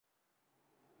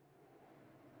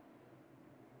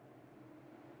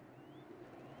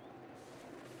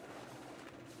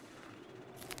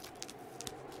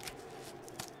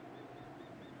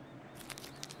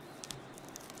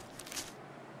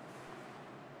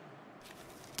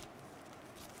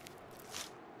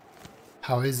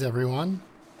how is everyone?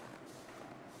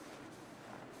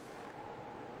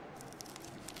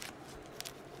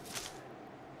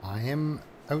 I am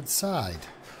outside.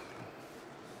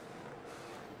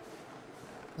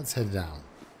 Let's head down.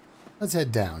 Let's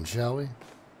head down, shall we?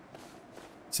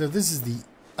 So this is the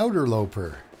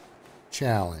Outerloper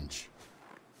challenge.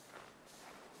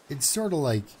 It's sort of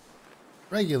like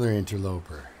regular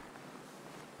Interloper.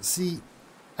 See,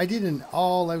 I did an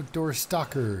all-outdoor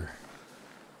stalker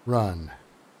run.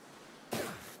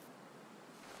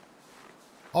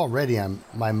 Already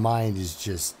my mind is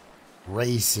just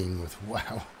racing with, wow,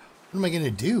 what am I going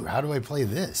to do? How do I play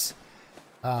this?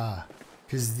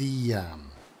 Because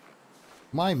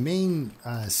my main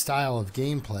style of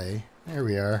gameplay, there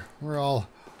we are, we're all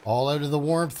out of the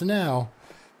warmth now.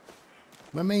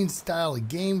 My main style of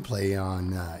gameplay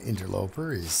on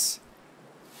Interloper is...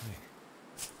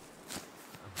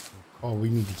 Oh, we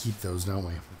need to keep those, don't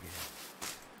we?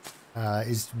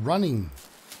 Is running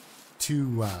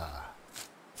to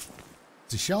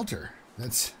shelter.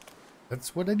 That's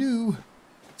what I do.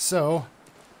 So,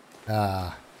 it's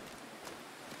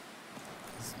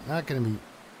not going to be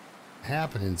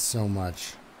happening so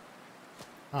much.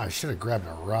 Oh, I should have grabbed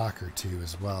a rock or two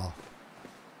as well.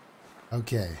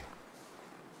 Okay.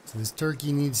 So this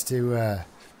turkey needs to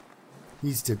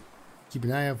keep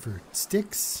an eye out for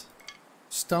sticks,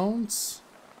 stones,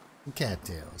 and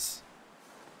cattails.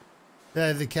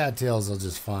 The cattails I'll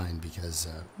just find because,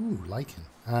 ooh, lichen.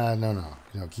 No,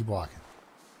 keep walking.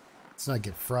 Let's not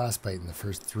get frostbite in the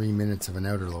first 3 minutes of an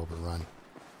Outerloper run.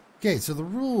 Okay, so the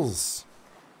rules.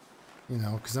 You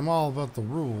know, because I'm all about the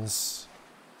rules.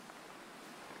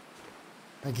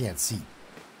 I can't see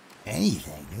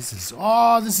anything. This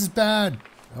is bad.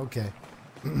 Okay.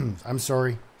 I'm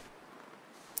sorry.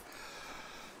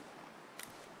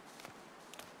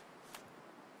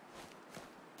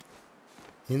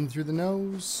 In through the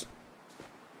nose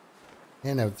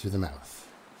and out through the mouth.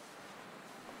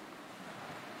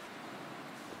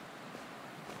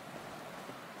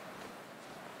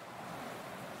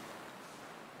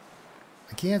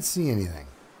 I can't see anything.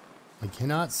 I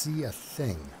cannot see a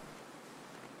thing.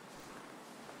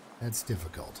 That's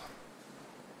difficult.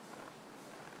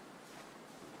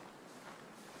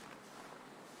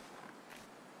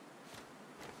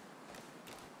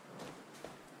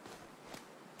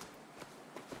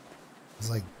 It's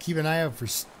like, keep an eye out for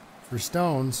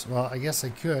stones. Well, I guess I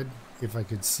could if I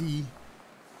could see.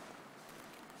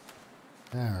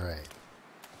 All right.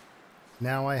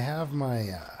 Now I have my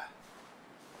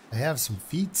I have some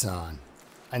feats on,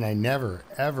 and I never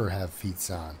ever have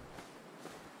feats on.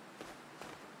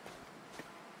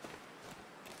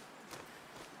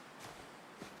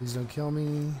 Please don't kill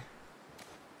me.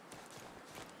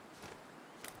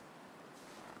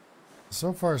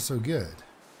 So far, so good.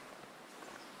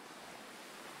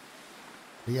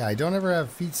 But yeah, I don't ever have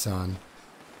feats on,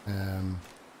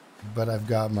 but I've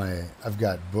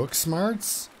got book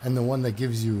smarts and the one that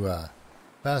gives you a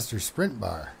faster sprint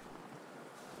bar.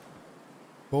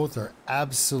 Both are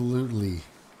absolutely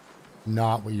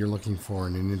not what you're looking for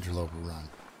in an Interloper run,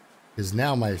 because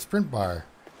now my sprint bar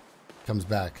comes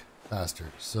back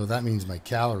faster, so that means my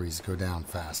calories go down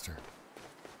faster.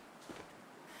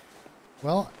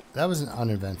 Well, that was an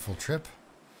uneventful trip,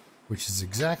 which is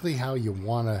exactly how you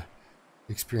want to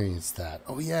experience that.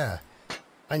 Oh yeah,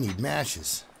 I need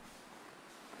matches.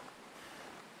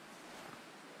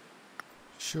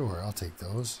 Sure, I'll take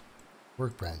those.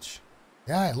 Workbench.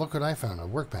 Yeah, look what I found, a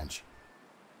workbench.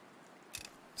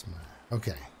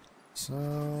 Okay, so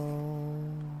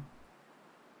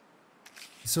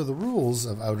the rules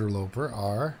of Outerloper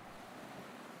are,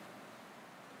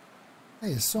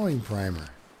 hey, a sewing primer.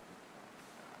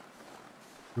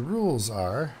 The rules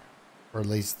are, or at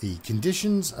least the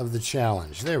conditions of the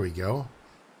challenge. There we go.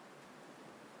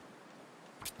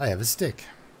 I have a stick.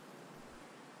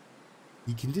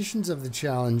 The conditions of the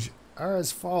challenge are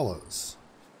as follows.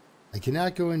 I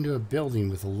cannot go into a building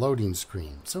with a loading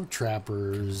screen. So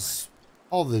trappers,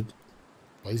 all the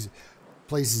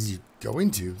places you go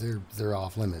into, they're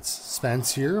off limits.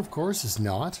 Spence here, of course, is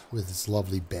not, with his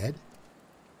lovely bed.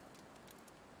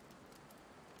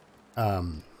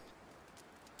 I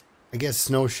guess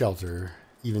snow shelter,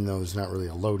 even though it's not really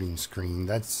a loading screen,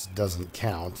 that doesn't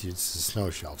count. It's a snow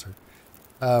shelter.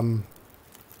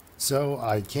 So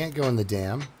I can't go in the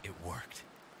dam. It worked.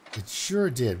 It sure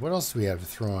did. What else do we have to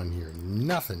throw on here?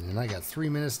 Nothing. And I got 3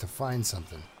 minutes to find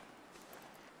something.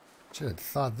 Should have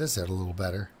thought this out a little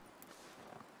better.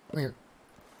 Come here.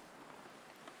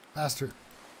 Faster.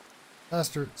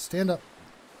 Faster. Stand up.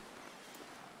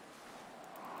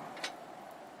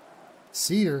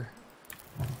 Cedar.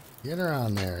 Get her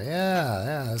on there. Yeah,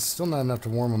 yeah. It's still not enough to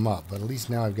warm them up, but at least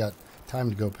now I've got time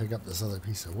to go pick up this other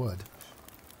piece of wood.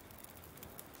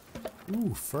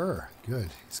 Ooh, fur. Good.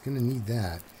 He's going to need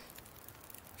that.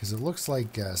 Because it looks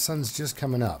like sun's just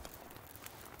coming up.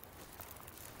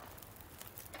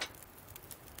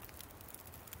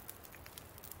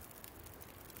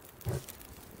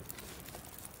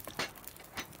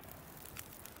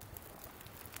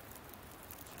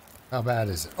 How bad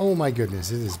is it? Oh my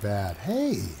goodness, it is bad.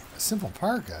 Hey, a simple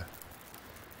parka.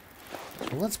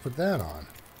 Well, let's put that on.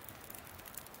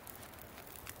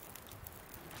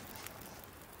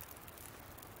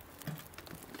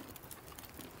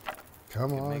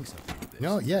 Come on.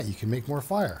 No, yeah, you can make more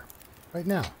fire. Right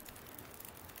now.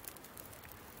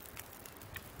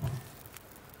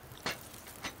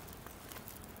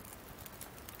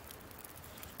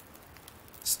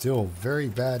 Still very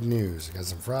bad news. Got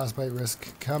some frostbite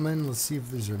risk coming. Let's see if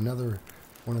there's another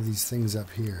one of these things up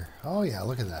here. Oh yeah,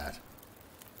 look at that.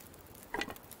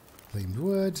 Claimed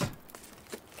wood.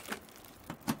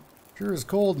 Sure is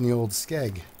cold in the old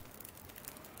skeg.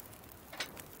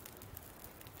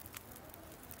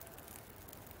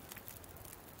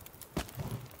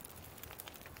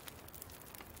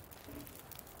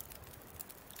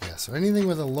 Yeah, so anything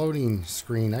with a loading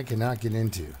screen I cannot get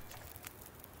into.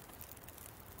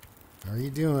 How are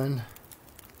you doing?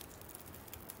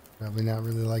 Probably not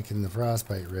really liking the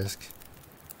frostbite risk.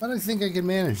 But I think I can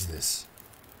manage this.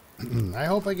 I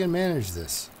hope I can manage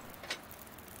this.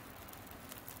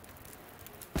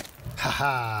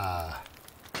 Haha!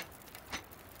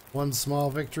 One small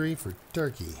victory for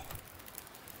Turkey.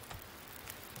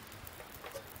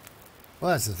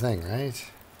 Well, that's the thing, right?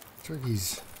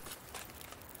 Turkeys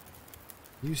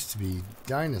used to be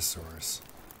dinosaurs.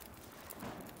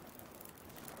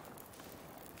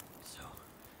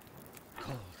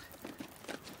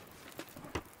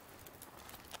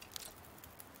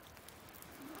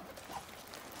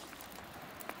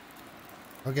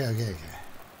 Okay, okay,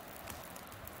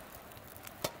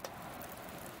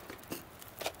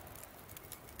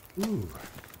 okay. Ooh,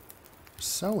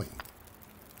 sewing.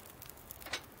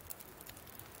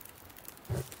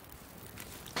 I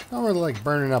don't really like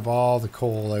burning up all the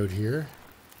coal out here,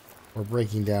 or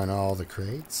breaking down all the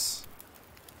crates.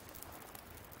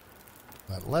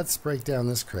 But let's break down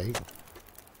this crate.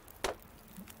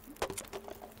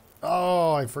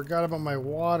 Oh, I forgot about my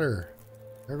water.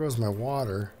 There goes my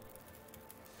water.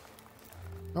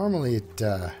 Normally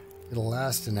it'll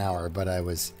last an hour, but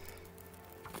I'm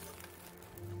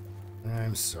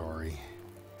sorry,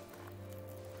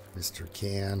 Mr.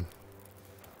 Can.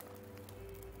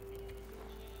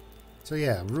 So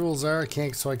yeah, rules are I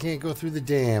can't go through the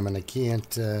dam, and I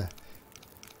can't and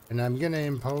I'm gonna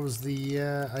impose the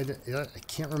I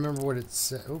can't remember what it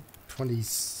said. Oh,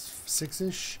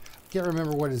 26-ish. I can't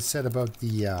remember what it said about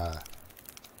the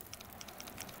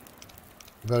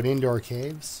about indoor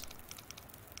caves.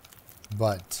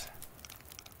 But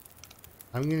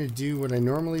I'm going to do what I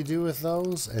normally do with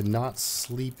those and not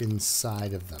sleep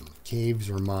inside of them. Caves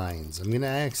or mines. I'm going to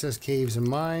access caves and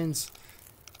mines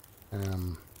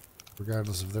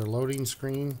regardless of their loading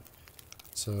screen.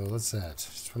 So what's that?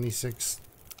 26,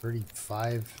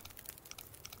 35.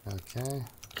 Okay.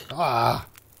 Ah!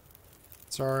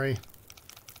 Sorry.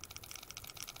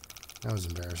 That was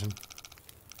embarrassing.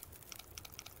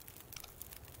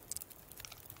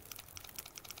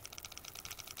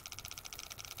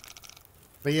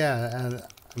 But yeah,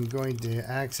 I'm going to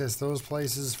access those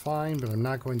places fine, but I'm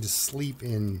not going to sleep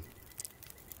in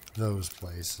those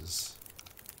places.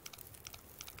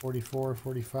 44,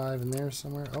 45 in there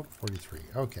somewhere. Oh, 43.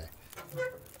 Okay.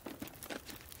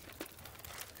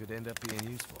 Could end up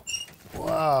being useful.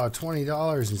 Wow,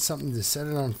 $20 and something to set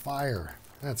it on fire.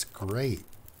 That's great.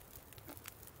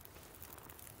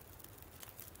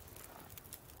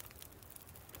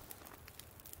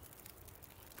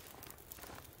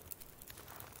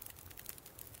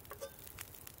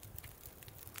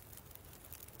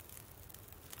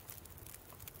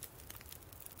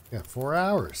 Yeah, 4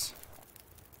 hours.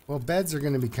 Well, beds are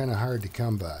going to be kind of hard to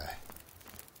come by.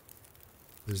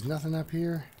 There's nothing up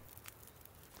here.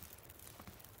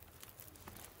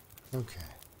 Okay.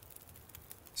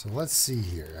 So let's see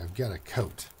here. I've got a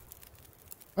coat.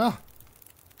 Well,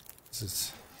 this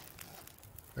is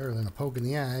better than a poke in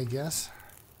the eye, I guess.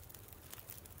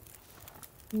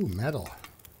 Ooh, metal.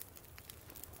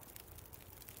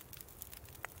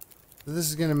 So this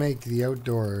is going to make the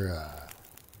outdoor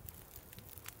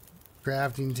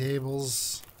crafting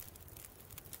tables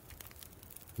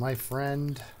my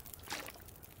friend.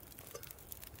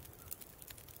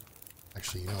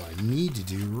 Actually, you know what I need to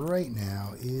do right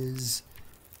now is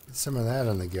get some of that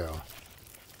on the go.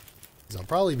 'Cause I'll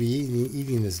probably be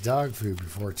eating this dog food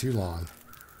before too long.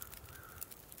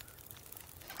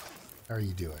 How are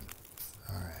you doing?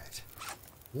 All right.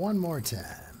 One more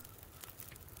time.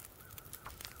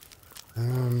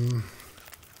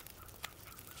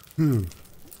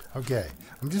 Okay.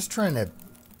 I'm just trying to...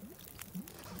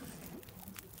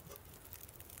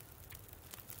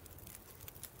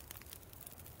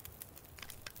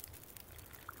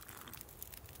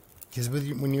 Because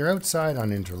when you're outside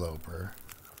on Interloper,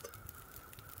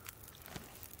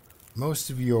 most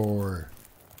of your...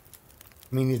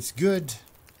 I mean, it's good...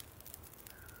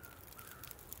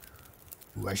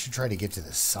 Ooh, I should try to get to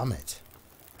the summit.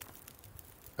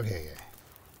 Okay.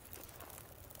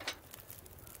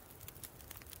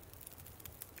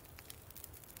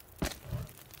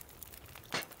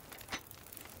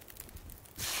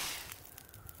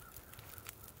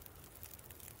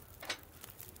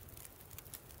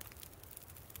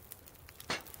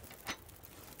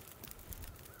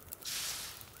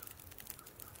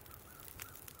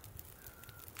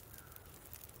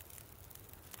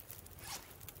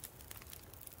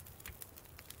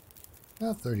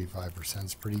 Well, 35%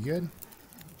 is pretty good.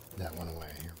 That one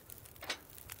away here.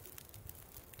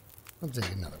 I'll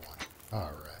take another one.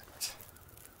 All right.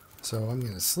 So I'm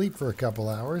going to sleep for a couple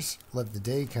hours. Let the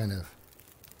day kind of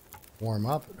warm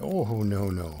up. Oh,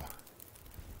 no.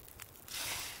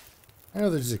 I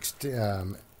know there's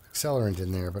accelerant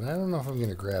in there, but I don't know if I'm going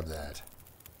to grab that.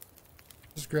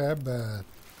 Just grab,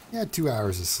 2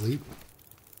 hours of sleep.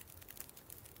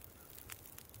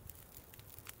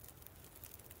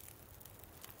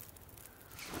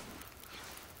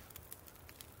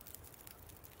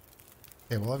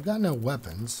 Okay, well, I've got no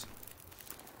weapons.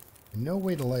 And no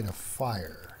way to light a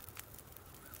fire.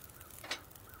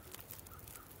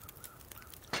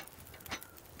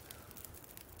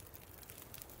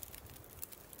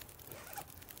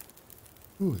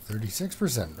 Ooh,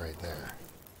 36% right there.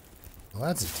 Well,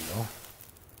 that's a deal.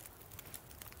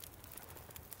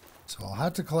 So I'll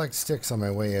have to collect sticks on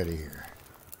my way out of here.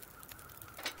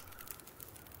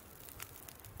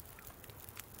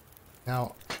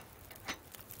 Now...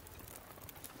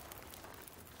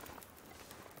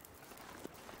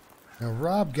 Now,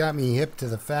 Rob got me hip to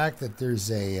the fact that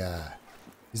there's a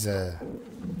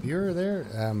viewer there,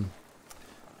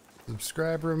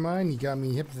 subscriber of mine. He got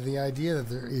me hip to the idea that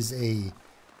there is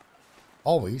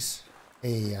always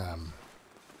a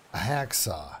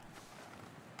hacksaw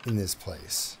in this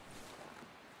place.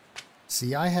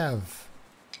 See, I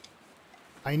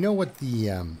know what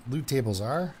the loot tables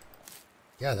are.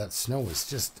 Yeah, that snow was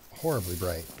just horribly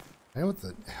bright. I know what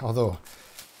although...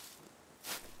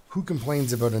 Who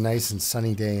complains about a nice and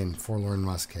sunny day in Forlorn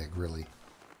Muskeg, really?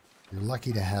 You're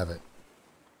lucky to have it.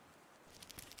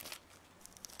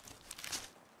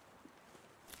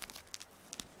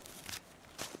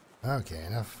 Okay,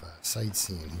 enough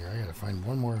sightseeing here. I gotta find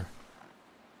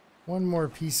one more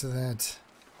piece of that.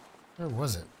 Where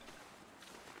was it?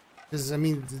 Because I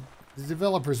mean, the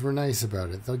developers were nice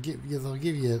about it. They'll give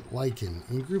you lichen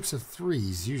in groups of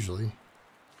 3s usually.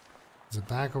 Is it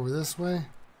back over this way?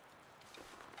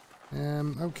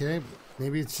 Okay,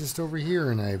 maybe it's just over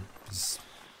here and I was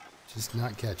just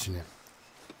not catching it.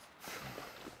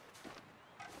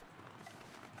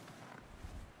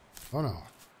 Oh no.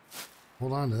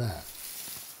 Hold on to that.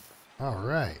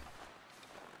 Alright.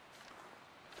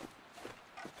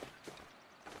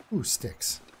 Ooh,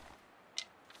 sticks.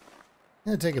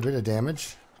 Gonna take a bit of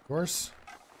damage, of course.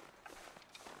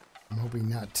 I'm hoping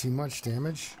not too much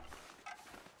damage.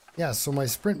 Yeah, so my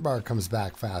sprint bar comes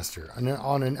back faster.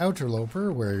 On an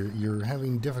Outerloper where you're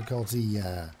having difficulty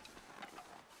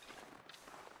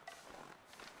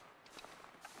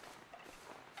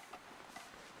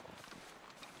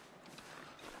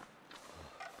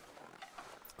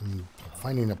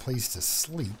finding a place to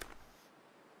sleep.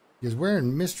 Because where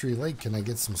in Mystery Lake can I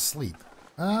get some sleep?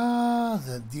 Ah,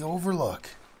 the Overlook.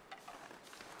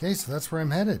 Okay, so that's where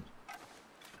I'm headed.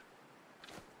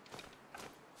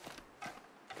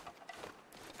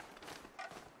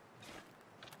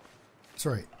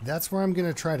 Sorry, that's where I'm going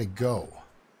to try to go.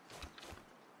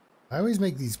 I always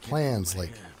make these plans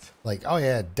like, oh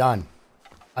yeah, done.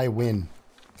 I win.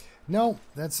 No,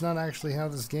 that's not actually how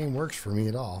this game works for me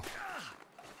at all.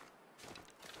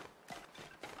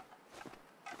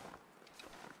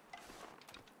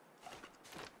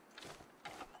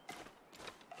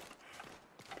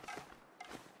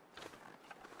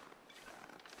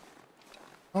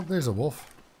 Oh, there's a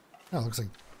wolf. Oh, looks like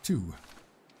 2.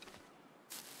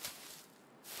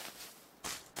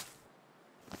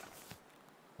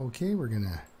 Okay, we're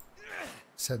gonna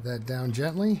set that down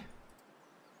gently.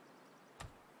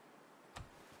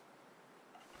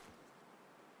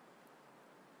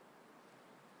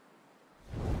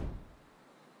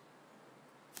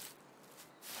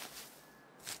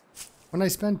 When I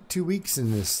spent 2 weeks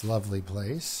in this lovely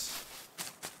place,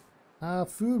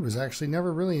 food was actually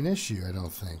never really an issue, I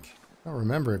don't think. I don't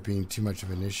remember it being too much of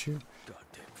an issue.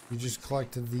 You just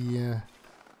collected the...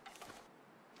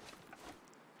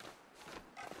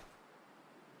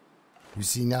 You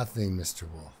see nothing, Mr.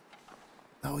 Wolf.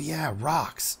 Oh yeah,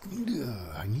 rocks.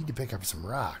 Ugh, I need to pick up some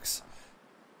rocks.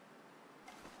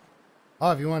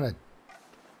 Oh, if you want to...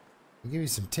 I'll give you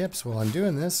some tips while I'm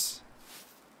doing this.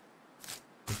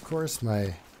 Of course,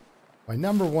 my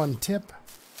number one tip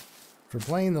for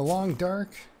playing the Long Dark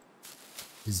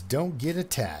is don't get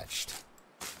attached.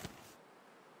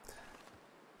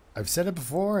 I've said it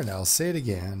before and I'll say it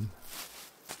again.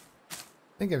 I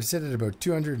think I've said it about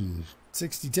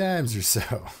 260 times or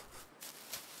so.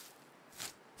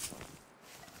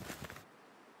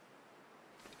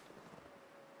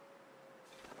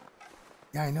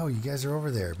 Yeah, I know you guys are over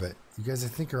there, but you guys I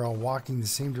think are all walking the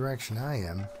same direction I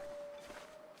am.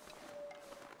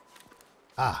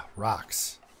 Ah,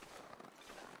 rocks.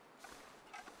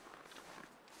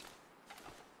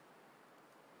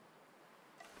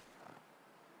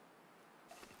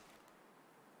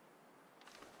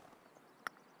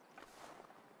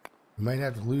 We might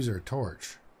have to lose our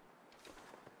torch,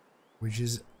 which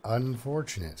is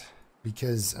unfortunate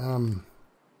because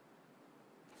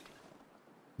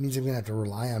means I'm gonna have to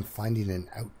rely on finding an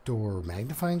outdoor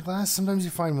magnifying glass. Sometimes you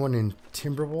find one in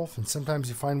Timberwolf, and sometimes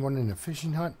you find one in a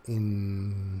fishing hut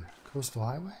in Coastal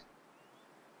Highway.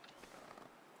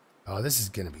 Oh, this is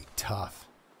gonna be tough.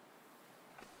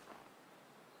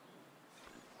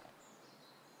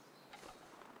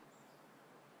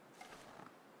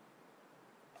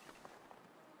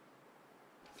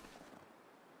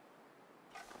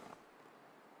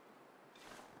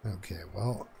 Okay,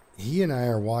 well, he and I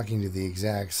are walking to the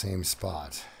exact same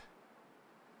spot,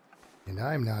 and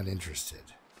I'm not interested.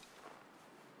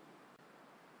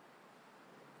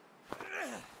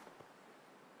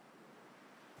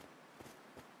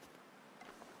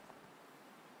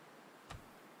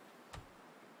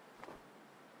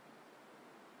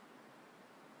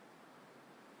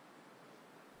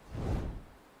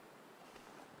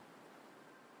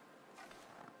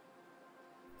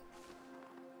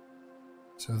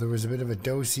 So there was a bit of a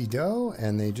do-si-do,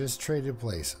 and they just traded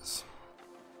places.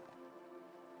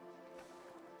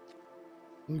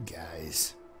 You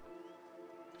guys.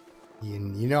 You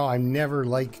know, I've never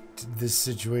liked this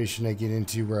situation I get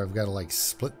into where I've got to, like,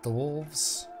 split the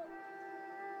wolves.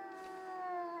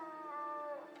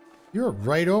 You're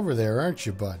right over there, aren't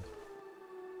you, bud?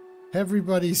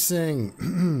 Everybody's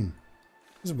saying,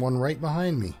 there's one right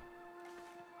behind me.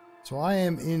 So I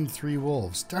am in 3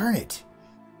 wolves. Darn it!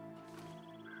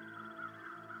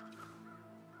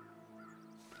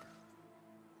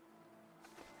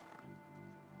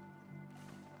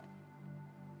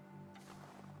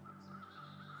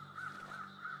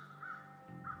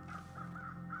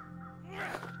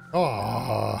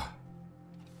 Oh,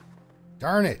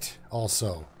 darn it,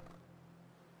 also.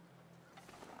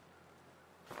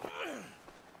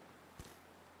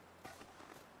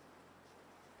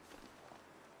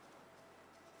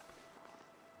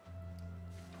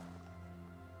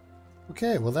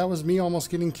 Okay, well that was me almost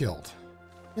getting killed.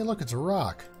 Hey look, it's a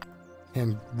rock.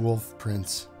 And wolf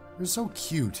prints. They're so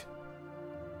cute.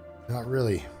 Not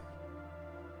really.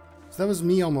 So that was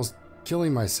me almost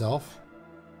killing myself.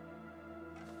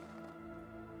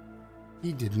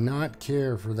 He did not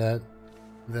care for that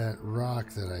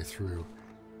rock that I threw.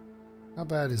 How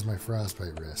bad is my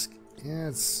frostbite risk? Yeah,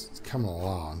 it's coming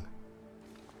along.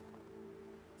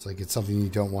 It's like it's something you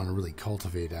don't want to really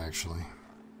cultivate, actually.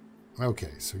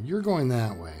 Okay, so you're going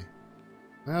that way.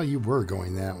 Well, you were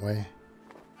going that way.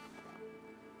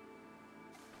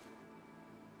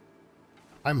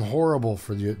 I'm horrible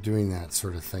for doing that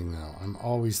sort of thing, though. I'm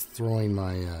always throwing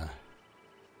my...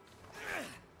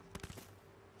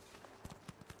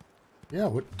 Yeah,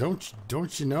 what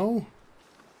don't you know?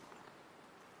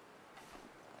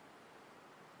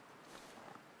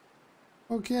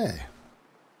 Okay.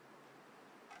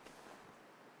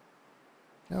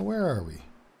 Now where are we?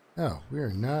 Oh, we are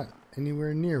not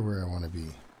anywhere near where I want to be.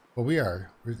 Well, we are.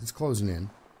 It's closing in.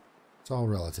 It's all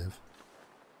relative.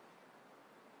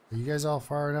 Are you guys all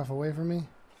far enough away from me?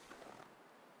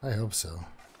 I hope so.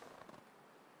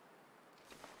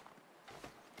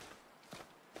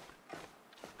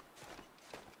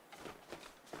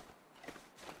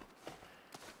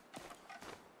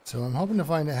 So I'm hoping to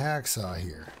find a hacksaw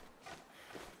here.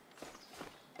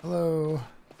 Hello,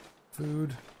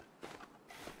 food.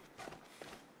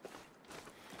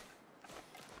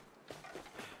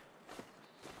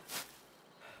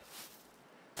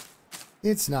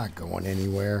 It's not going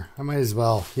anywhere. I might as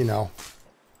well, you know,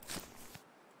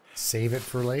 save it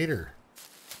for later.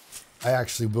 I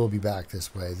actually will be back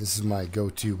this way. This is my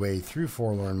go-to way through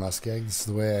Forlorn Muskeg. This is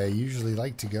the way I usually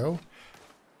like to go.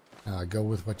 Go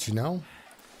with what you know.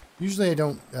 Usually I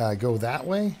don't go that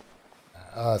way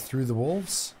through the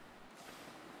wolves.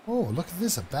 Oh, look at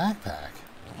this, a backpack.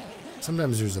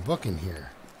 Sometimes there's a book in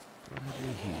here.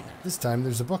 This time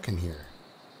there's a book in here.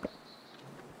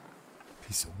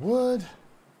 Piece of wood.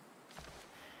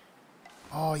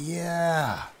 Oh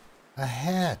yeah, a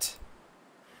hat.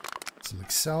 Some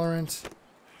accelerant.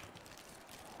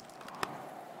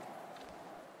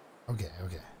 Okay.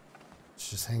 Let's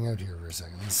just hang out here for a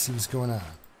second. Let's see what's going on.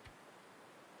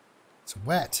 It's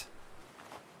wet.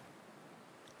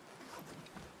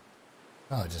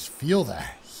 Oh, just feel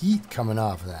that heat coming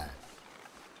off of that.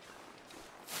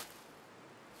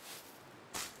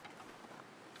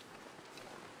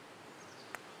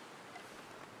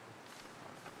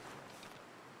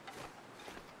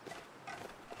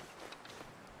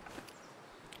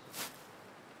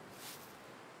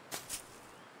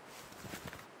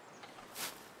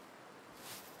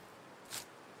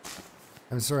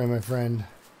 I'm sorry, my friend.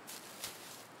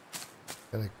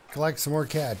 Gotta collect some more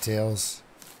cattails.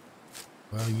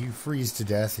 Well, you freeze to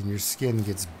death and your skin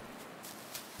gets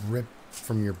ripped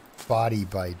from your body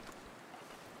by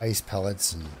ice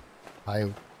pellets and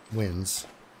high winds.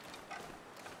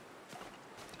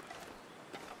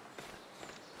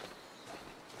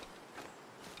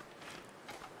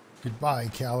 Goodbye,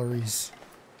 calories.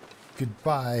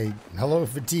 Goodbye. Hello,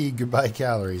 fatigue. Goodbye,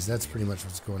 calories. That's pretty much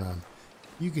what's going on.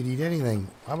 You could eat anything.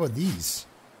 How about these?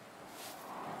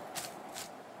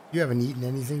 You haven't eaten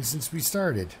anything since we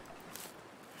started.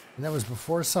 And that was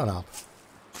before sunup.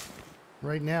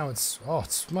 Right now it's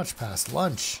much past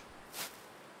lunch.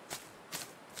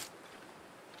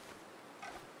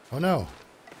 Oh no.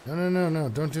 No.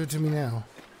 Don't do it to me now.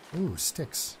 Ooh,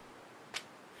 sticks.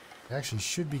 I actually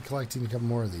should be collecting a couple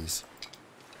more of these.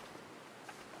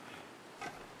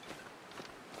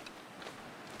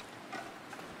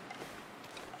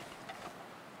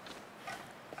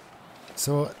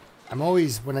 So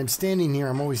when I'm standing here,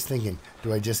 I'm always thinking,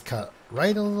 do I just cut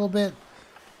right a little bit?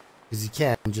 Because you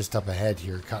can just up ahead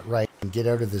here, cut right and get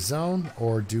out of the zone,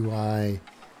 or do I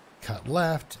cut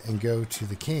left and go to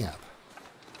the camp?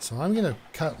 So I'm going to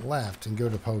cut left and go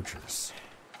to Poachers.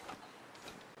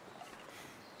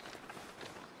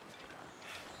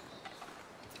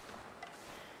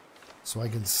 So I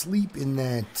can sleep in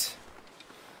that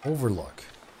overlook.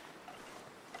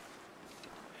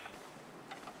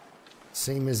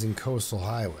 Same as in Coastal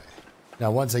Highway. Now,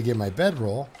 once I get my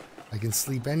bedroll, I can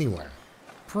sleep anywhere.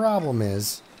 Problem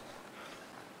is,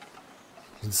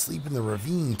 I can sleep in the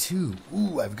ravine too.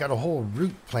 Ooh, I've got a whole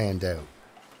route planned out.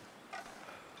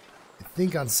 I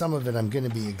think on some of it I'm going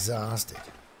to be exhausted.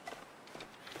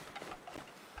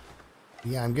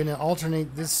 Yeah, I'm going to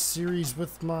alternate this series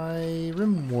with my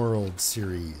RimWorld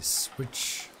series,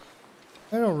 which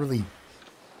I don't really...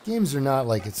 Games are not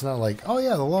like, it's not like, oh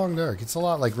yeah, The Long Dark. It's a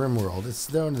lot like RimWorld.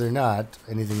 They're not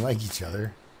anything like each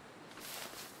other.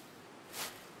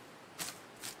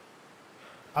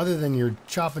 Other than you're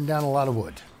chopping down a lot of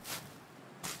wood.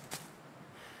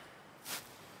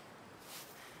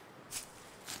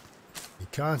 You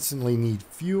constantly need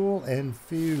fuel and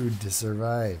food to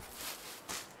survive.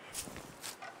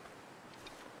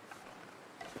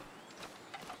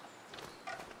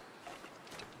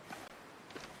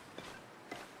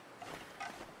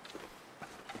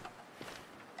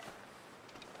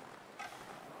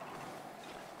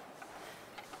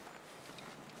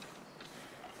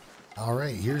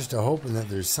 Alright, here's to hoping that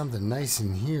there's something nice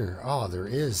in here. Oh, there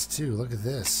is too. Look at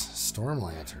this. Storm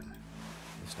lantern.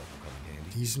 This stuff will come in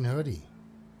handy. Decent hoodie.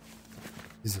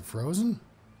 Is it frozen?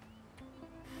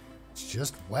 It's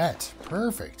just wet.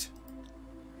 Perfect.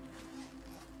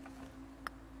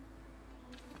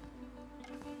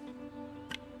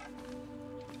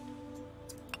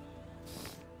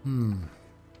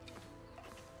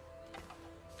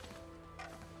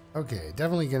 Okay,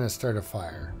 definitely gonna start a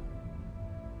fire.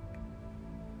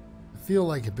 I feel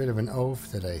like a bit of an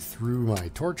oaf that I threw my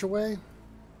torch away.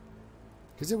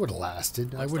 Because it would have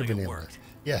lasted. I would have been able to.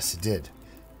 Yes, it did.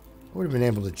 I would have been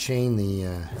able to chain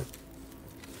the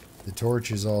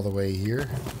torches all the way here.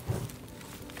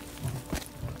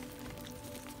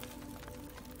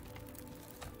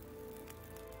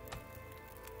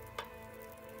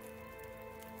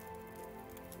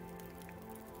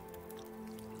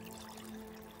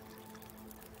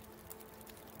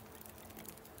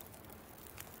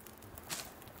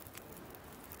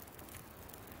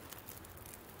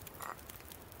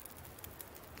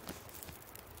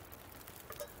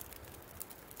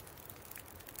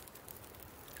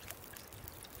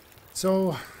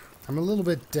 So, I'm a little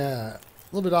bit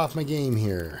off my game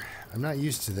here. I'm not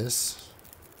used to this.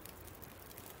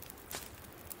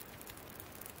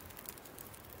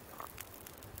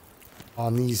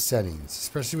 On these settings,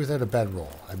 especially without a bedroll.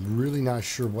 I'm really not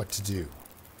sure what to do.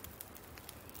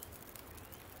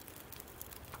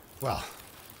 Well,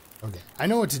 okay, I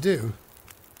know what to do.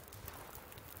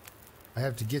 I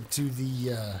have to get to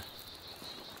the,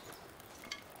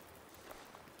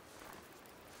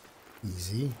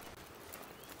 easy.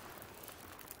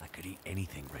 I could eat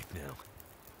anything right now.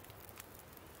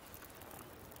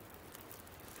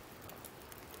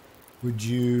 Would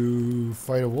you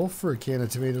fight a wolf for a can of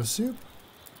tomato soup?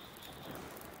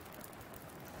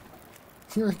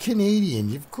 You're a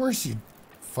Canadian. Of course you'd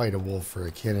fight a wolf for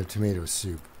a can of tomato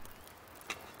soup.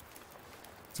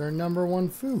 It's our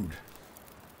 #1 food.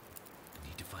 I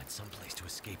need to find some place to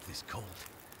escape this cold.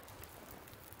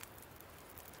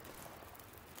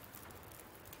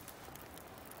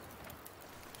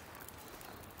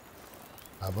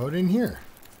 How about in here?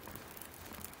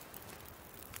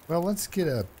 Well, let's get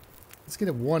a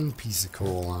one piece of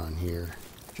coal on here,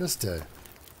 just to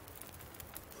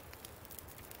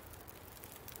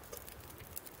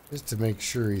make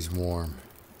sure he's warm.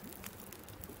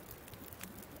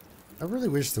 I really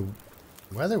wish the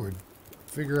weather would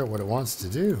figure out what it wants to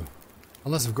do.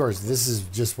 Unless, of course, this is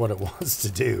just what it wants to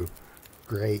do.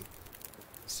 Great.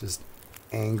 It's just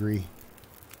angry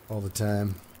all the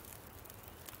time.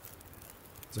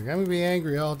 It's like, I'm going to be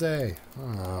angry all day.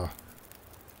 Oh,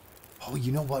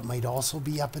 you know what might also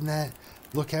be up in that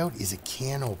lookout is a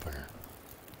can opener.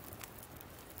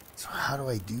 So how do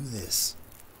I do this?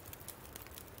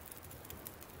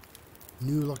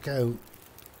 New lookout.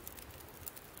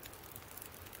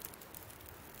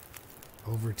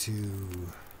 Over to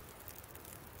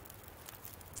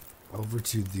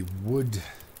the wood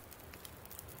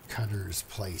cutter's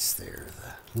place there.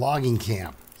 The logging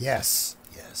camp. Yes,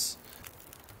 yes.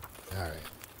 All right.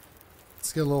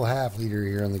 Let's get a little half liter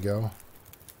here on the go.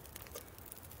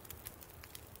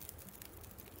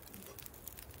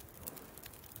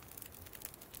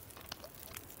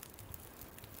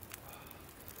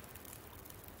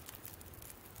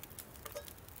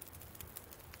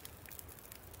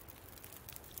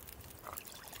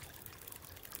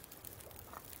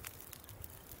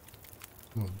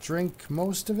 We'll drink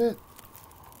most of it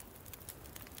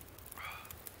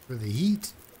for the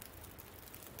heat.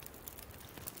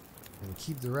 And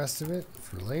keep the rest of it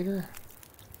for later.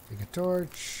 Take a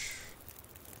torch.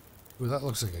 Ooh, that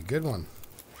looks like a good one.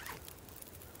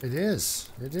 It is.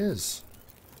 It is.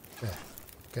 Okay.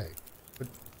 Okay.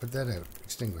 Put that out.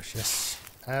 Extinguish. Yes.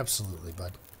 Absolutely,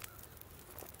 bud.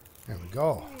 There we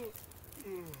go.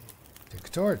 Take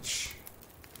a torch.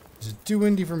 Is it too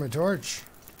windy for my torch?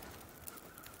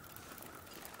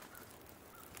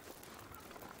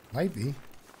 Might be.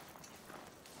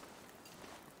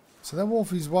 So that wolf,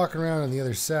 he's walking around on the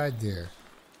other side there.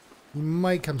 He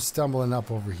might come stumbling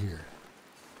up over here.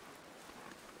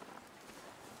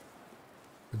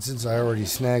 But since I already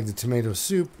snagged the tomato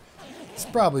soup, it's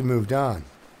probably moved on.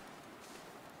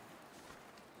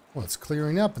 Well, it's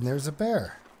clearing up and there's a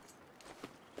bear.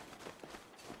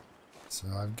 So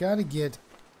I've got to get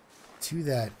to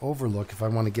that overlook if I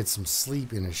want to get some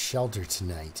sleep in a shelter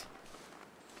tonight.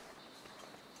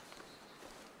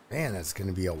 Man, that's going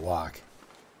to be a walk.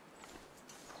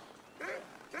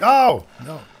 Oh!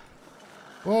 No.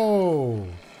 Whoa.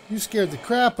 You scared the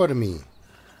crap out of me.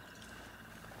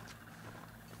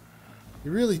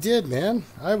 You really did, man.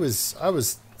 I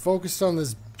was focused on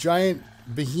this giant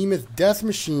behemoth death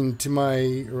machine to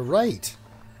my right.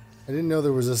 I didn't know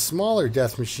there was a smaller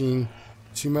death machine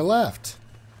to my left.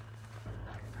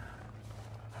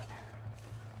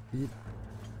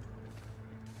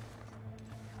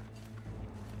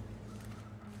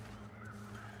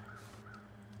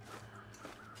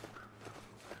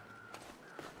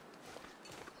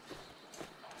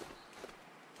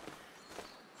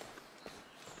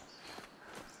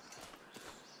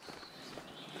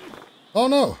 Oh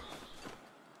no!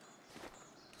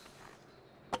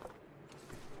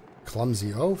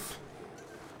 Clumsy oaf.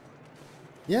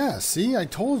 Yeah, see, I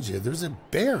told you, there's a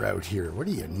bear out here. What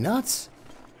are you, nuts?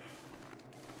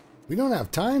 We don't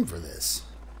have time for this.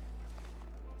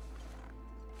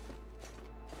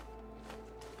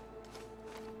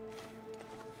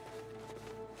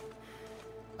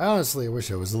 Honestly, I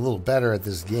wish I was a little better at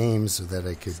this game so that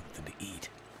I could, Something to eat.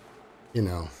 you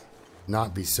know,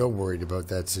 not be so worried about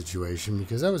that situation,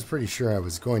 because I was pretty sure I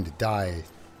was going to die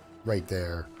right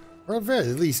there. Or at very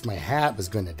least my hat was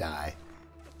going to die.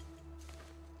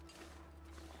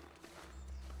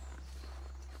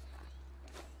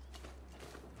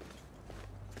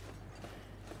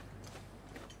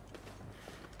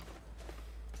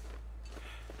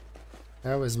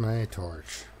 That was my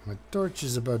torch. My torch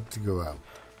is about to go out.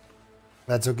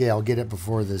 That's okay. I'll get it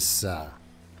before this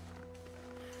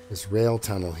this rail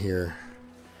tunnel here.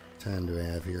 What time do I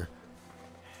have here?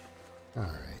 All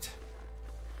right.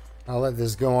 I'll let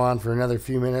this go on for another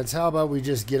few minutes. How about we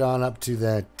just get on up to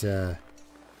that?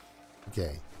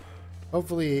 Okay.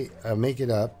 Hopefully, make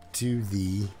it up to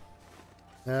the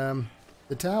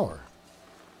tower.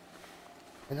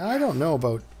 And I don't know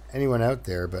about anyone out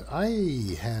there, but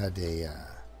I had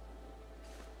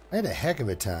a heck of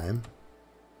a time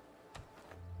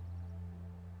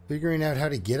figuring out how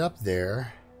to get up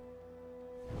there.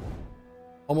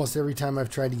 Almost every time I've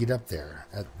tried to get up there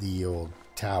at the old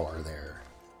tower there.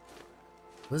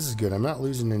 This is good. I'm not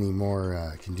losing any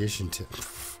more condition to.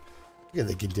 Look at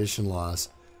the condition loss.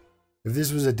 If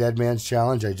this was a dead man's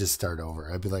challenge, I'd just start over.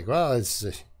 I'd be like, well, it's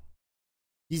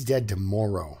he's dead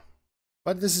tomorrow.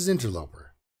 But this is Interloper.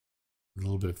 A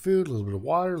little bit of food, a little bit of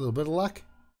water, a little bit of luck.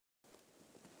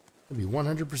 It'll be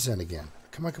 100% again.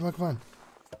 Come on, come on, come on.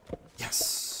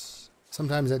 Yes.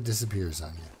 Sometimes that disappears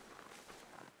on you.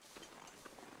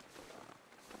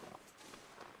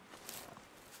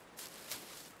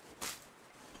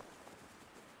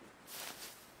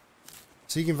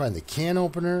 So you can find the can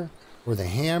opener or the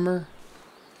hammer.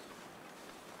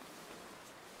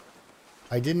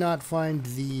 I did not find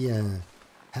the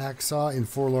hacksaw in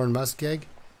Forlorn Muskeg,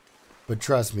 but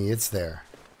trust me, it's there.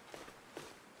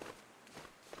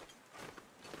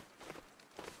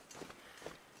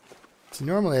 See,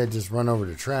 normally I'd just run over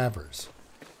to Trappers.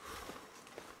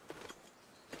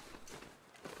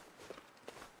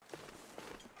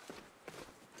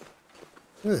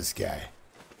 Look at this guy.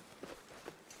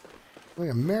 Like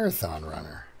a marathon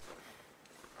runner.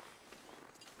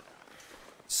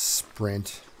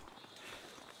 Sprint.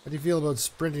 How do you feel about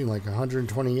sprinting like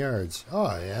 120 yards?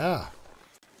 Oh, yeah.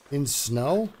 In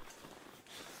snow?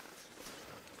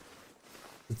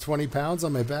 With 20 pounds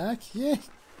on my back? Yeah.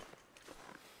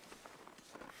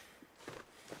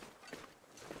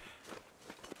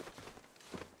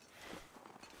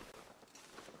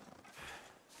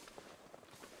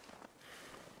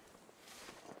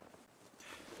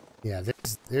 Yeah,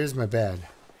 there's my bed.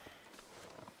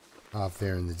 Off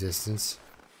there in the distance.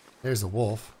 There's a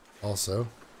wolf, also.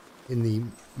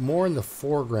 More in the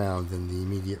foreground than the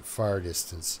immediate far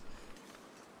distance.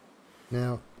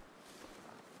 Now,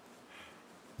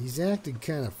 he's acting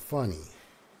kind of funny.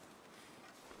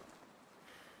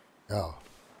 Oh,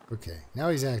 okay. Now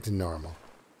he's acting normal.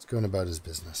 He's going about his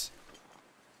business.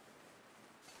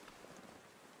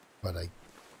 But I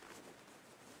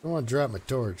don't want to drop my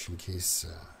torch in case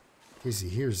he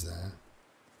hears that.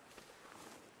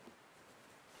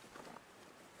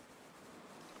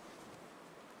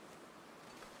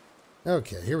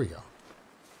 Okay, here we go.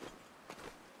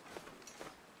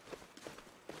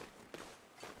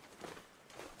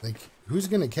 Like, who's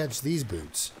gonna catch these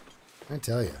boots? I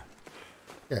tell you,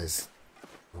 guys,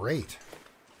 great.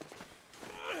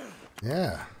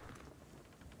 Yeah.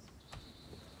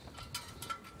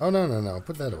 Oh no no no!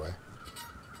 Put that away.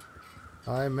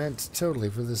 I meant totally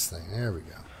for this thing. There we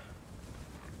go.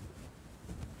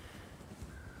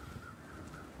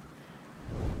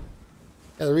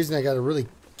 Yeah, the reason I got to really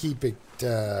keep it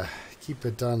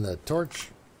on the torch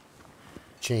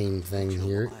chain thing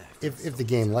here, if the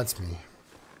game lets me.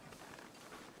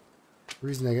 The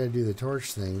reason I got to do the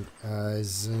torch thing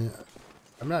is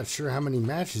I'm not sure how many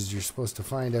matches you're supposed to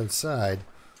find outside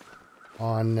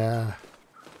on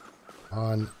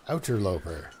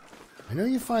Outerloper. I know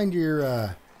you find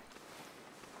your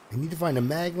I need to find a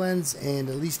mag lens, and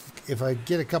at least if I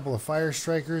get a couple of fire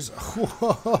strikers.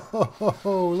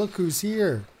 Whoa, look who's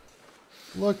here.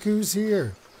 Look who's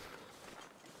here.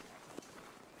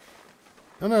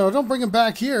 No, no, don't bring him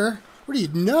back here. What are you,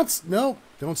 nuts? Nope,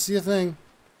 don't see a thing.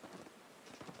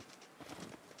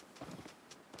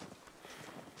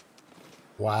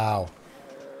 Wow.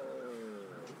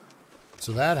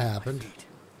 So that happened.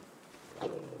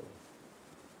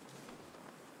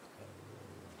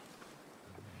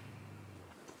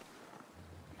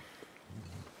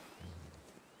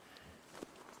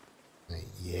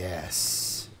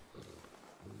 Yes.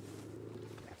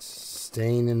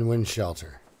 Staying in wind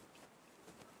shelter.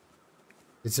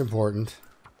 It's important.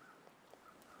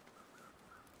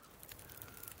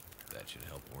 That should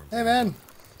help warm. Hey, man.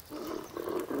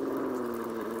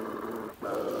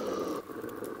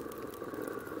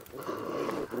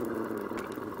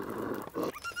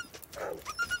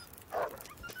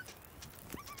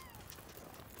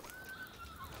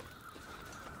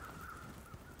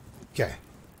 Okay.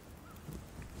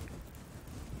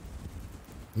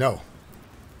 No.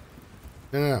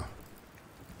 No, no, no.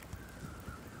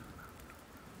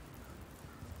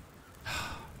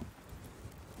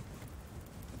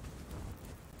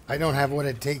 I don't have what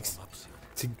it takes Up soon.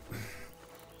 to...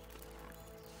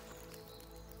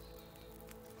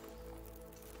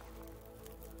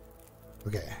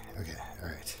 Okay,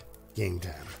 alright. Game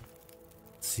time.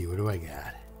 Let's see, what do I got?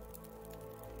 A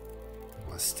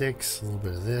couple of sticks, a little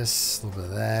bit of this, a little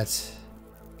bit of that.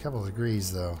 A couple of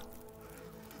degrees, though.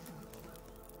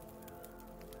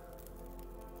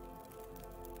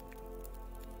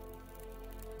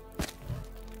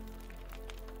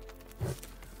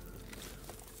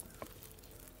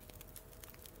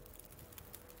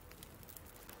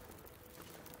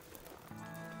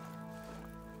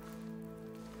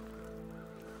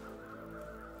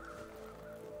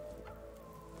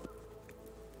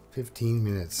 "15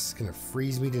 minutes. It's gonna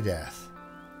freeze me to death."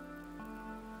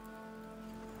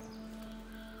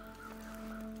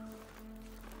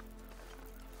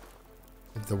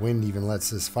 If the wind even lets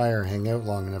this fire hang out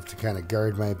long enough to kind of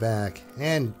guard my back.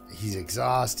 And he's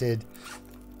exhausted.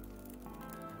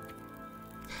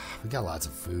 We got lots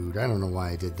of food. I don't know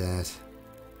why I did that.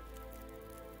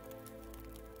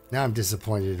 Now I'm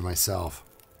disappointed in myself.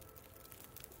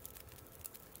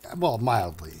 Well,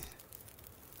 mildly.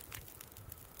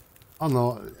 On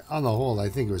the whole, I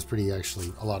think it was pretty,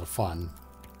 actually, a lot of fun.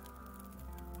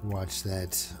 Watch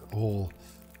that whole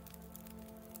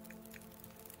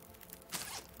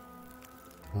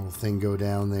thing go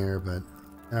down there, but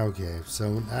okay.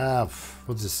 So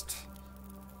we'll just.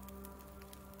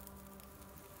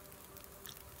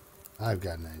 I've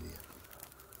got an idea.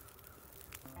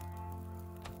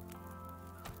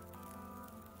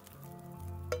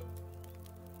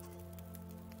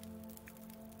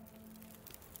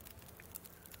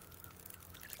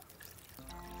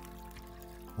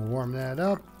 We'll warm that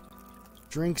up.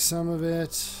 Drink some of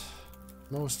it.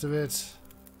 Most of it.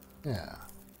 Yeah.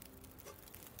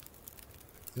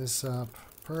 Pick this up.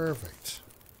 Perfect.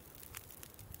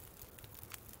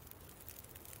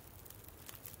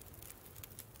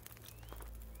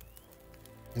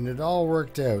 And it all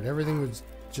worked out. Everything was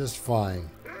just fine.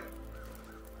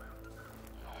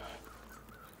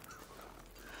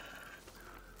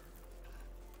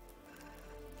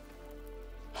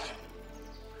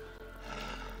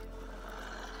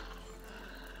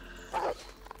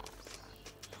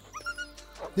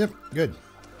 Yep, good.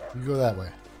 You go that way.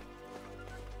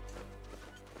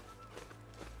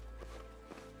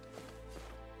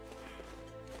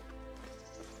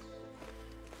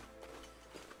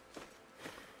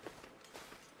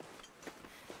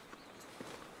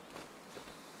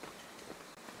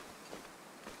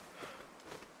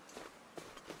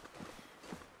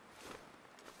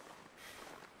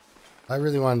 I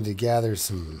really wanted to gather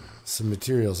some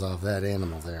materials off that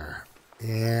animal there.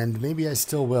 And maybe I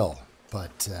still will.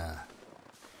 But I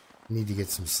need to get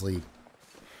some sleep.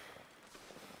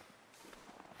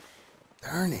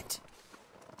 Darn it.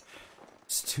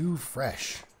 It's too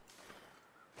fresh.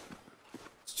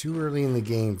 It's too early in the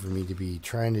game for me to be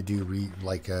trying to do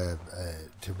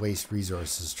to waste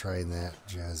resources trying that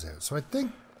jazz out. So I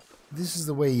think this is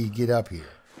the way you get up here.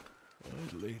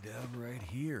 I'd lay down right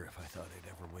here if I thought I'd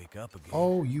ever wake up again.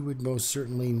 Oh, you would most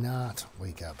certainly not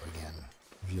wake up again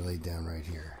if you laid down right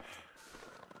here.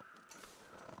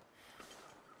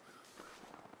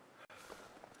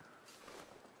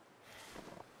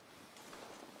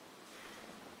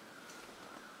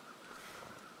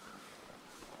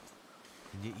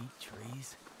 Can you eat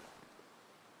trees?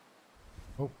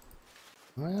 Oh,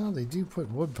 well, they do put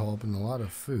wood pulp in a lot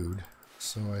of food,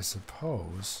 so I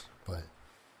suppose, but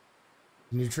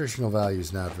the nutritional value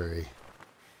is not very.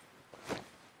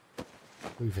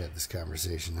 We've had this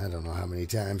conversation, I don't know how many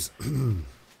times.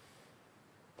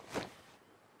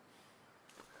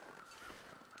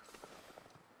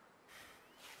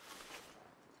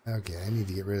 Okay, I need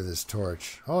to get rid of this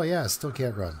torch. Oh yeah, still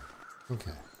can't run.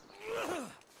 Okay.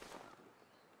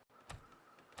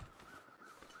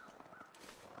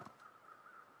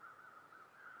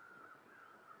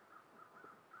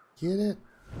 Get it?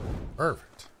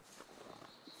 Perfect.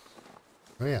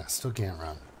 Oh yeah, still can't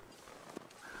run.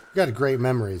 Got a great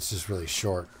memory, it's just really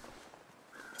short.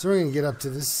 So we're gonna get up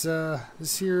to this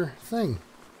this here thing.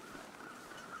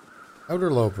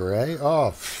 Outerloper, eh? Oh,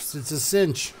 it's a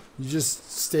cinch. You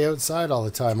just stay outside all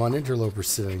the time on interloper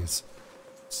sittings.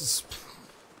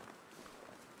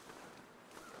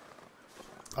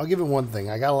 I'll give it one thing.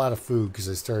 I got a lot of food because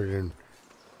I started in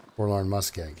Forlorn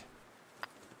Muskeg.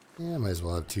 Yeah, I might as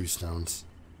well have 2 stones.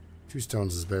 2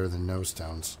 stones is better than no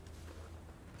stones.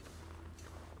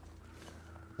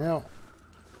 Now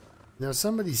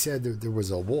somebody said that there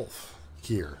was a wolf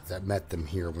here that met them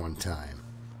here one time.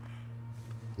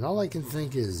 And all I can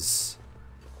think is,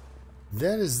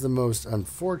 That is the most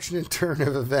unfortunate turn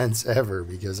of events ever,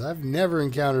 because I've never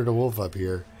encountered a wolf up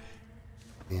here.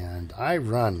 And I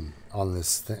run on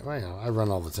this thing. Well, I run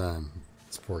all the time.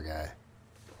 This poor guy.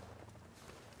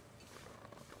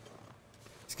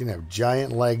 He's going to have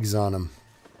giant legs on him.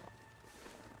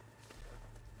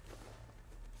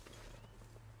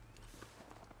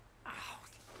 Ow.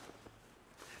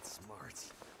 That's smart.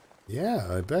 Yeah,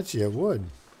 I bet you it would.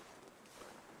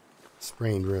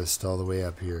 Sprained wrist all the way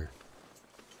up here.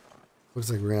 Looks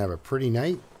like we're going to have a pretty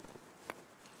night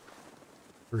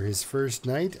for his first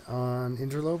night on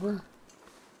Interloper.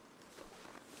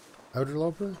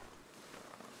 Outerloper.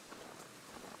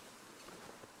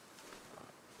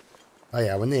 Oh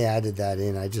yeah, when they added that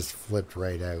in, I just flipped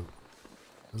right out.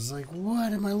 I was like,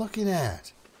 what am I looking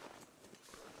at?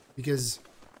 Because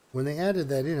when they added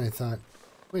that in, I thought,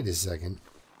 wait a second.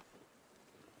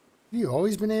 Have you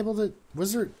always been able to...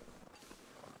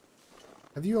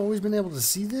 Have you always been able to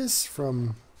see this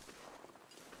from...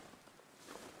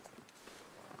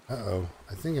 Uh-oh.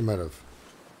 I think I might have...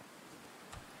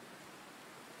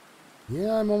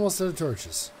 Yeah, I'm almost out of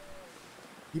torches.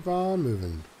 Keep on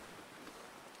moving.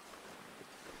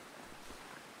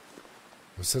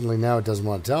 Well, suddenly now it doesn't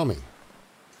want to tell me.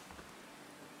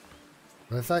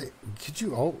 But I thought, could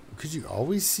you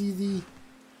always see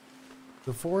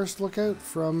the forest lookout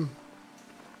from...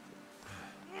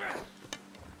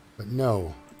 But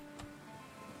no.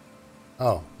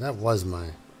 Oh, that was my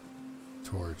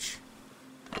torch.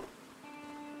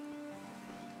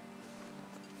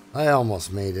 I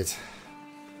almost made it.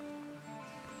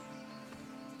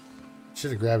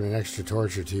 Should have grabbed an extra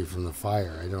torch or two from the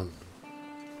fire. I don't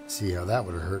see how that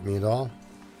would have hurt me at all.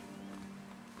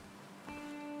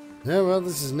 Yeah, well,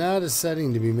 this is not a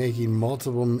setting to be making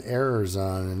multiple errors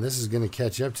on, and this is going to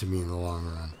catch up to me in the long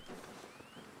run.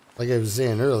 Like I was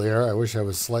saying earlier, I wish I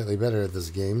was slightly better at this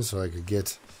game so I could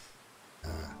get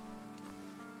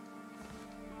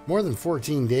more than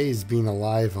 14 days being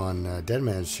alive on Dead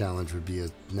Man's Challenge would be a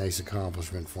nice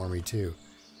accomplishment for me too.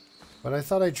 But I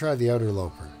thought I'd try the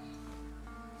Outerloper.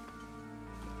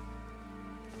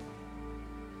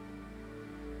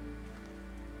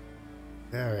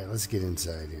 Alright, let's get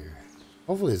inside here.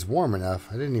 Hopefully it's warm enough.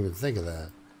 I didn't even think of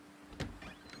that.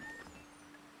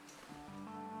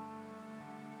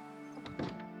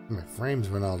 My frames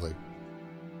went all the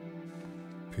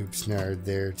poop snarred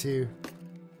there too.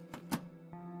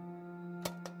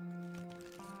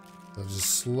 I'll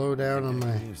just slow down on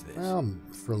my, well,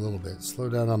 for a little bit, slow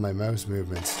down on my mouse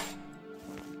movements.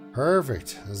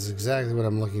 Perfect. This is exactly what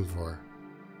I'm looking for.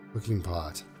 Cooking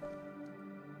pot.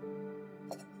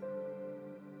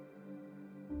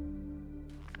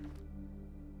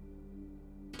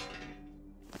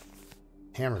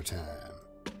 Hammer time.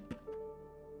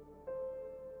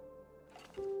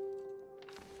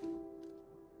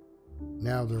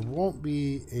 Now there won't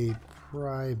be a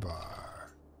pry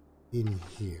bar in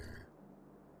here.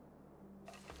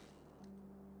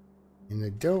 And I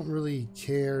don't really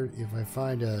care if I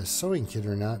find a sewing kit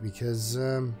or not because,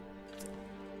 oh,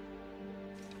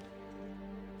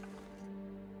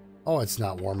 it's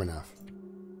not warm enough.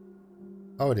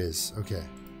 Oh, it is. Okay.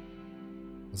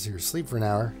 Let's see her sleep for an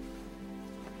hour.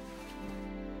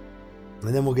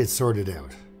 And then we'll get sorted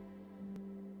out.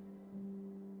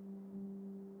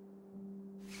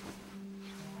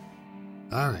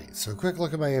 Alright, so a quick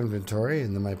look at my inventory,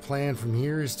 and then my plan from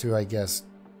here is to, I guess,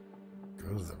 go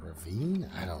to the ravine?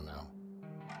 I don't know.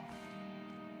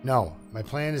 No, my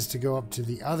plan is to go up to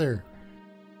the other...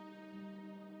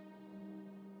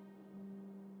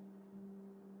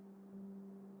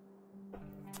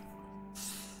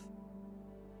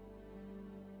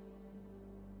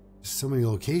 So many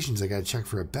locations I gotta check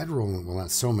for a bedroll. Well,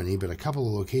 not so many, but a couple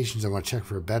of locations I want to check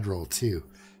for a bedroll too.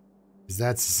 Because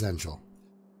that's essential.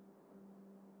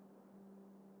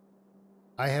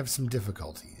 I have some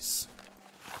difficulties.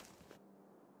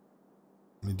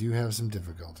 I do have some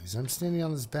difficulties. I'm standing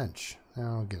on this bench.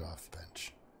 Now I'll get off the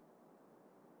bench.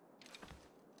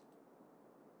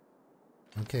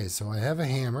 Okay, so I have a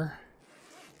hammer.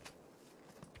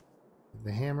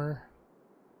 The hammer...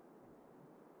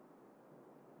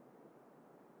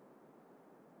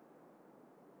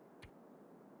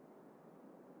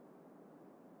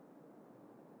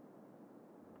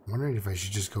 I'm wondering if I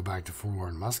should just go back to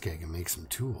Forlorn Muskeg and make some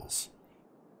tools.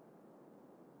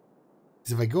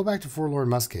 Because if I go back to Forlorn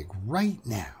Muskeg right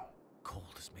now...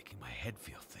 Cold is making my head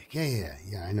feel thick.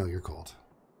 Yeah, I know you're cold.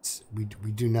 We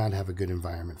do not have a good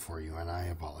environment for you, and I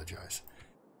apologize.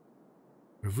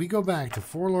 But if we go back to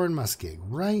Forlorn Muskeg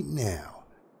right now,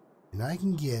 and I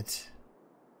can get...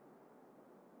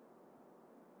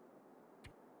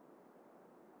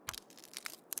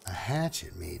 a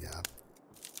hatchet made up.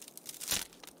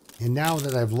 And now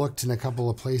that I've looked in a couple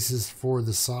of places for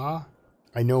the saw,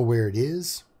 I know where it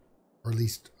is. Or at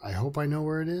least I hope I know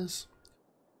where it is.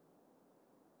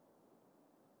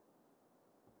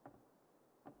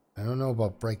 I don't know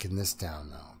about breaking this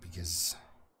down though, because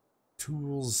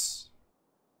tools...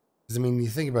 Because I mean, you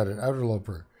think about it,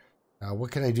 Outerloper.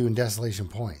 What can I do in Desolation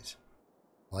Point?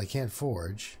 Well, I can't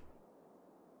forge.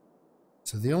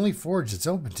 So the only forge that's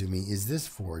open to me is this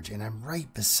forge, and I'm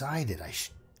right beside it. I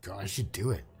should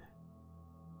do it.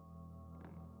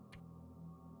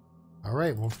 All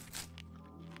right, well,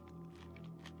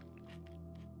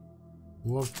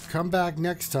 we'll come back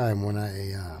next time when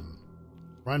I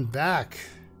run back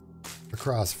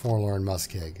across Forlorn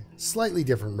Muskeg. Slightly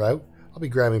different route. I'll be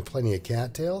grabbing plenty of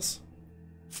cattails.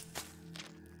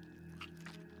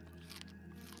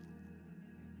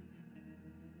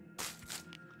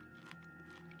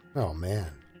 Oh, man.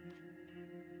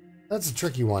 That's a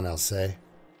tricky one, I'll say.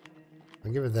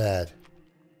 I'll give it that.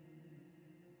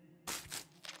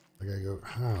 I gotta go...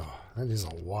 Oh, that is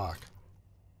a walk.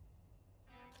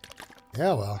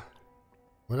 Yeah, well.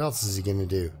 What else is he gonna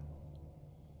do?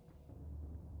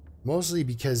 Mostly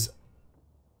because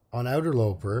on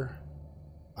Outerloper,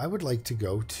 I would like to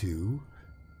go to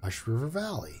Hush River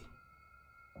Valley.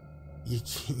 You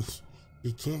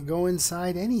can't go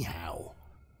inside anyhow.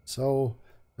 So...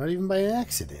 Not even by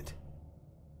accident.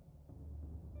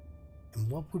 And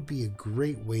what would be a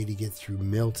great way to get through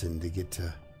Milton to get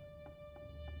to...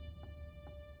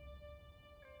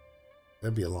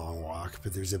 That'd be a long walk,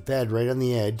 but there's a bed right on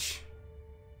the edge.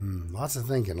 Lots of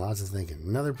thinking, lots of thinking.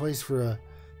 Another place for a...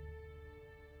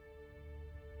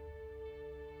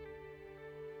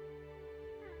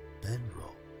 bedroll.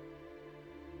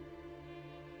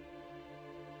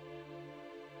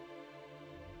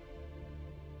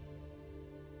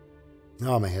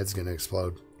 Oh, my head's gonna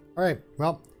explode. Alright,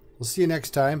 well, we'll see you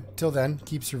next time. Till then,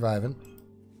 keep surviving.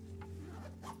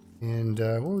 And,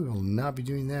 well, we will not be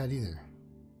doing that either.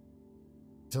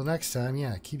 Till next time,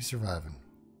 yeah, keep surviving.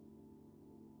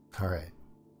 Alright.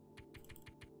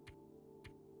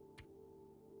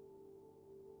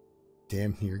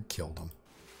 Damn near killed him.